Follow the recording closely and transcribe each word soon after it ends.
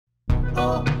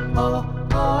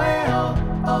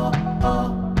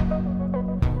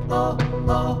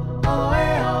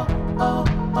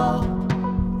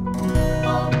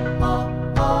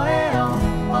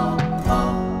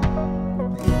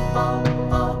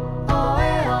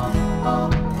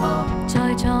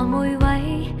在座每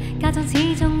位，家中始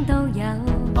終都有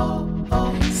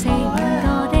四五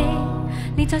個的，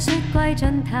列在雪櫃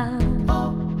盡頭。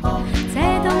這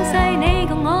東西你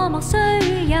共我莫須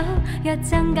有，若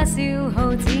增加消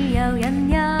耗，只有隱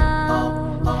憂。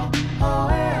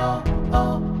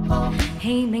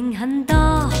器皿很多，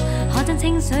可將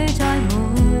清水載滿，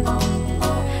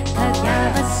卻也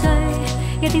不需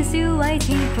一天銷毀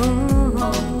千款。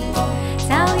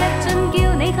找一樽叫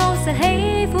你確實喜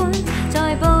歡，在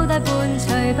布袋伴隨，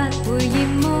不會嫌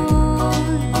悶。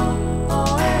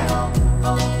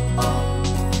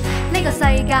呢個世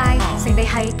界成地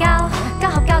係膠，膠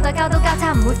盒膠袋膠刀膠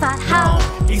叉唔會發酵。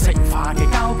幾世唔化嘅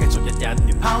膠，繼續日日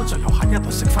亂拋，最後下一代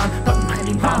食返，but唔係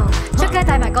麵包。出街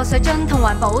帶埋個水樽，同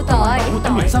環保袋。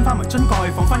飲完閂番埋樽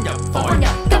蓋，放返入袋。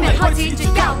今日開始絕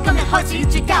膠，今日開始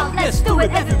絕膠。Let's do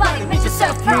it, everybody, make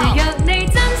yourself proud。如若你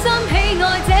真心喜愛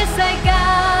這世界，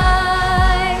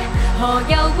何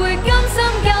又會甘心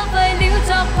膠廢料作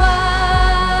怪？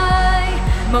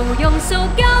無用塑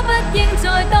膠不應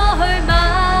再多去買，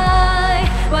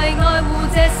為愛護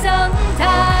這生態。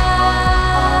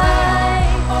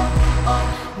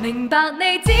明白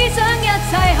你只想一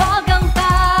切可更快，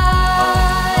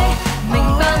明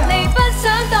白你不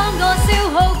想當個消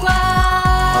耗怪。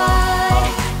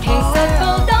其實布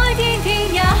袋天天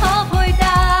也可佩戴，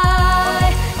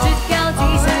絕膠只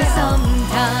需心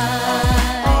態。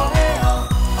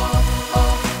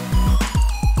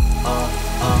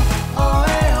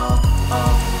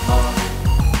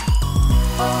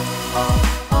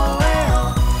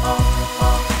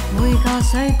每個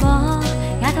水果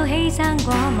也都犧牲過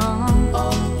網，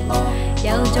有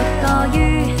逐個於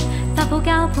發泡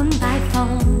膠盤擺放，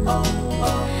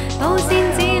保鮮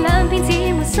紙兩片似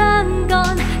沒相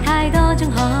干，太多種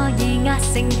可以壓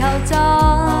成球狀。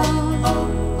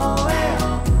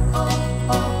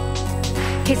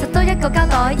其實多一個膠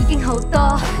袋已經好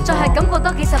多，再係咁過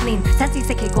多幾十年，產自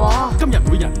食其果。今日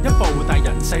每人一部，大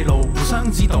人細路互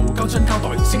相指導，膠樽膠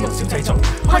袋小屋小製造，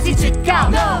開始絕膠，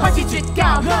開始絕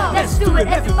膠 ，Let's do it,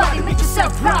 everybody, make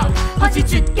yourself proud。開始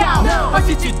絕膠，開始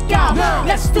絕膠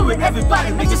 ，Let's do it,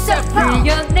 everybody, make yourself proud。如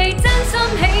若你真心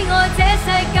喜愛這世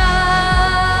界，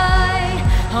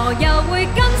何又會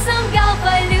甘心膠廢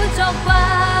料作怪？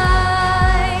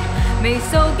微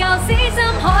塑膠絲針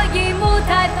可以污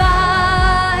太快，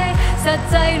實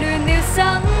際亂了生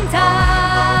態。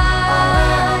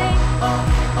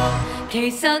其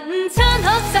實午餐盒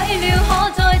洗了可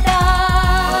再帶，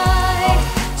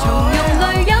重用濾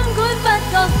飲管不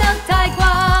覺得太怪，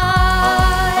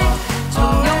重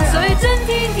用水樽天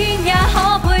天也可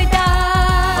佩戴，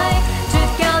絕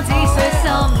膠只需心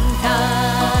態。